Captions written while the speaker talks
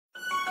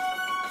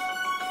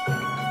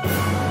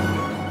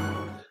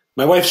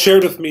My wife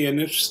shared with me an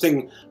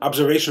interesting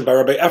observation by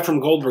Rabbi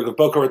Ephraim Goldberg of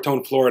Boca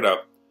Raton,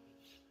 Florida.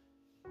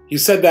 He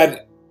said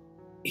that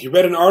he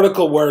read an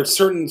article where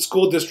certain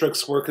school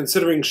districts were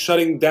considering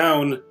shutting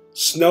down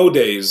snow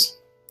days,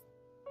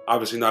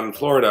 obviously not in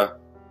Florida,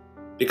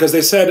 because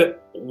they said,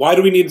 why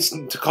do we need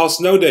to call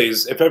snow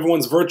days? If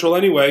everyone's virtual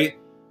anyway,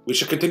 we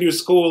should continue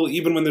school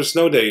even when there's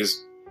snow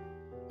days.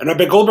 And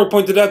Rabbi Goldberg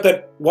pointed out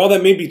that while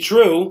that may be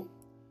true,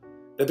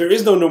 that there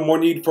is no more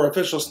need for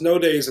official snow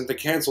days and to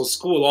cancel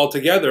school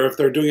altogether if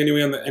they're doing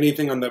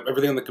everything on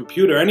the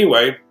computer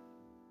anyway,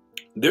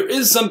 there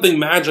is something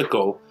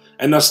magical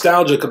and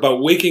nostalgic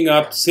about waking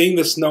up, seeing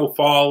the snow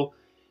fall,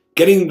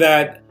 getting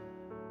that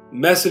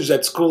message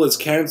that school is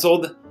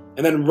canceled,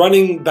 and then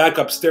running back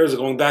upstairs and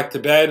going back to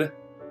bed,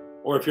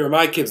 or if you're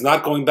my kids,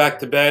 not going back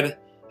to bed,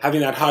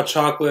 having that hot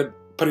chocolate,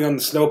 putting on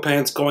the snow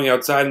pants, going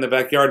outside in the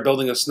backyard,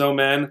 building a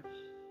snowman.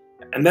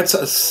 And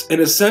that's an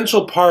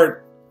essential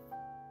part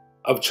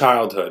of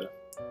childhood.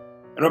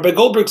 And Rabbi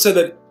Goldberg said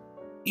that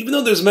even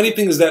though there's many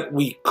things that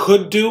we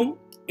could do,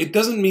 it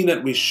doesn't mean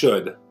that we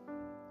should.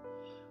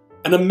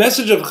 And a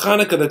message of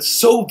Hanukkah that's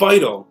so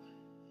vital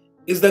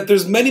is that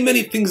there's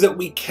many things that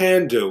we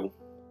can do,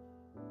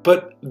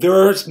 but there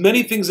are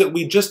many things that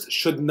we just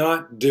should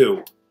not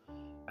do.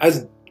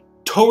 As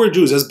Torah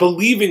Jews, as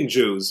believing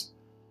Jews,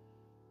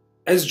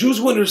 as Jews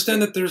who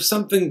understand that there's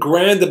something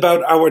grand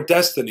about our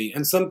destiny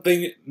and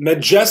something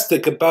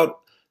majestic about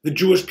the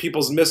Jewish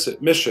people's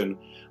mission.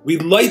 We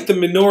light the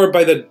menorah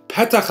by the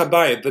Petach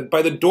HaBayit,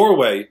 by the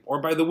doorway or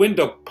by the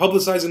window,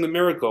 publicizing the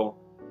miracle,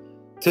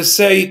 to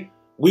say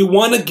we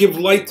want to give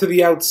light to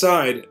the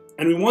outside,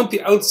 and we want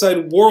the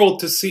outside world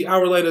to see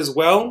our light as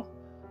well.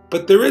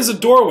 But there is a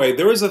doorway,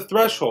 there is a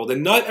threshold,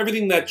 and not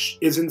everything that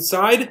is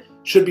inside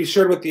should be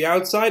shared with the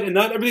outside, and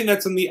not everything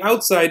that's on the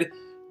outside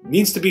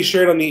needs to be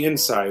shared on the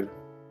inside.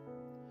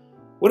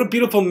 What a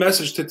beautiful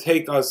message to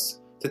take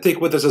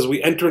with us as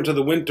we enter into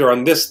the winter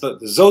on this, the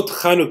Zot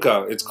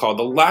Chanukah, it's called,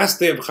 the last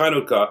day of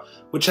Chanukah,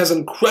 which has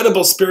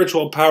incredible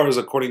spiritual powers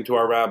according to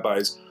our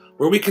rabbis,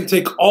 where we can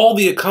take all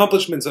the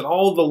accomplishments and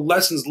all the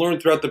lessons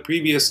learned throughout the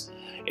previous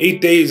 8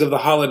 days of the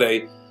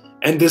holiday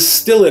and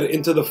distill it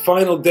into the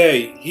final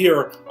day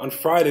here on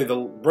Friday,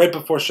 right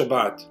before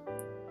Shabbat.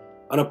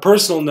 On a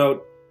personal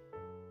note,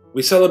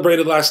 we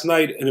celebrated last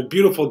night in a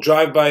beautiful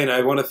drive-by, and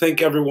I want to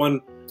thank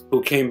everyone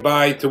who came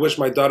by to wish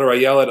my daughter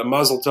Ayelet a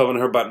mazel tov on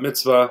her bat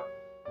mitzvah.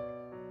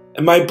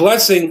 And my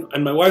blessing,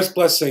 and my wife's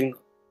blessing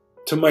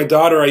to my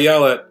daughter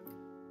Ayelet,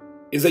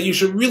 is that you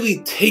should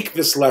really take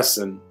this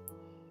lesson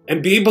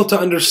and be able to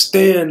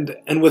understand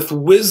and with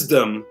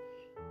wisdom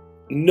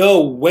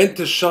know when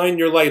to shine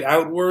your light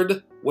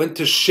outward, when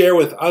to share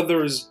with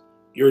others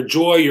your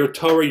joy, your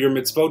Torah, your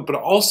mitzvot, but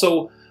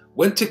also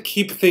when to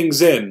keep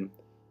things in,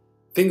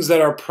 things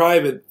that are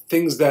private,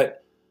 things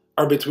that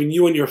are between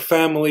you and your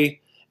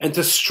family, and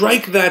to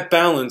strike that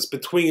balance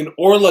between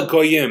Or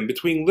LaGoyim,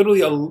 between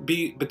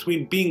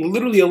being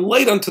literally a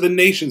light unto the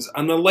nations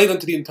and a light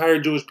unto the entire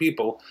Jewish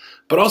people,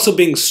 but also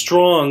being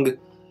strong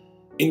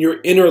in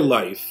your inner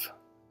life.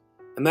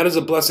 And that is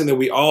a blessing that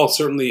we all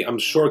certainly, I'm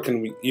sure,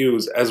 can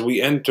use as we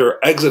exit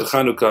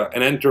Chanukah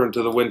and enter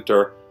into the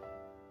winter.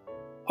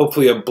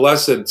 Hopefully a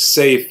blessed,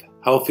 safe,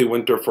 healthy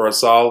winter for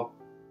us all.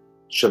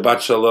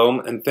 Shabbat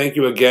Shalom. And thank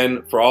you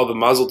again for all the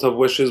Mazel Tov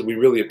wishes. We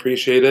really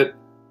appreciate it.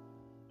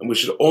 And we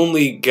should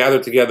only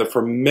gather together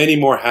for many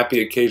more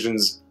happy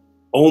occasions,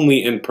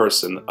 only in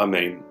person.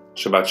 Amen.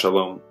 Shabbat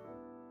Shalom.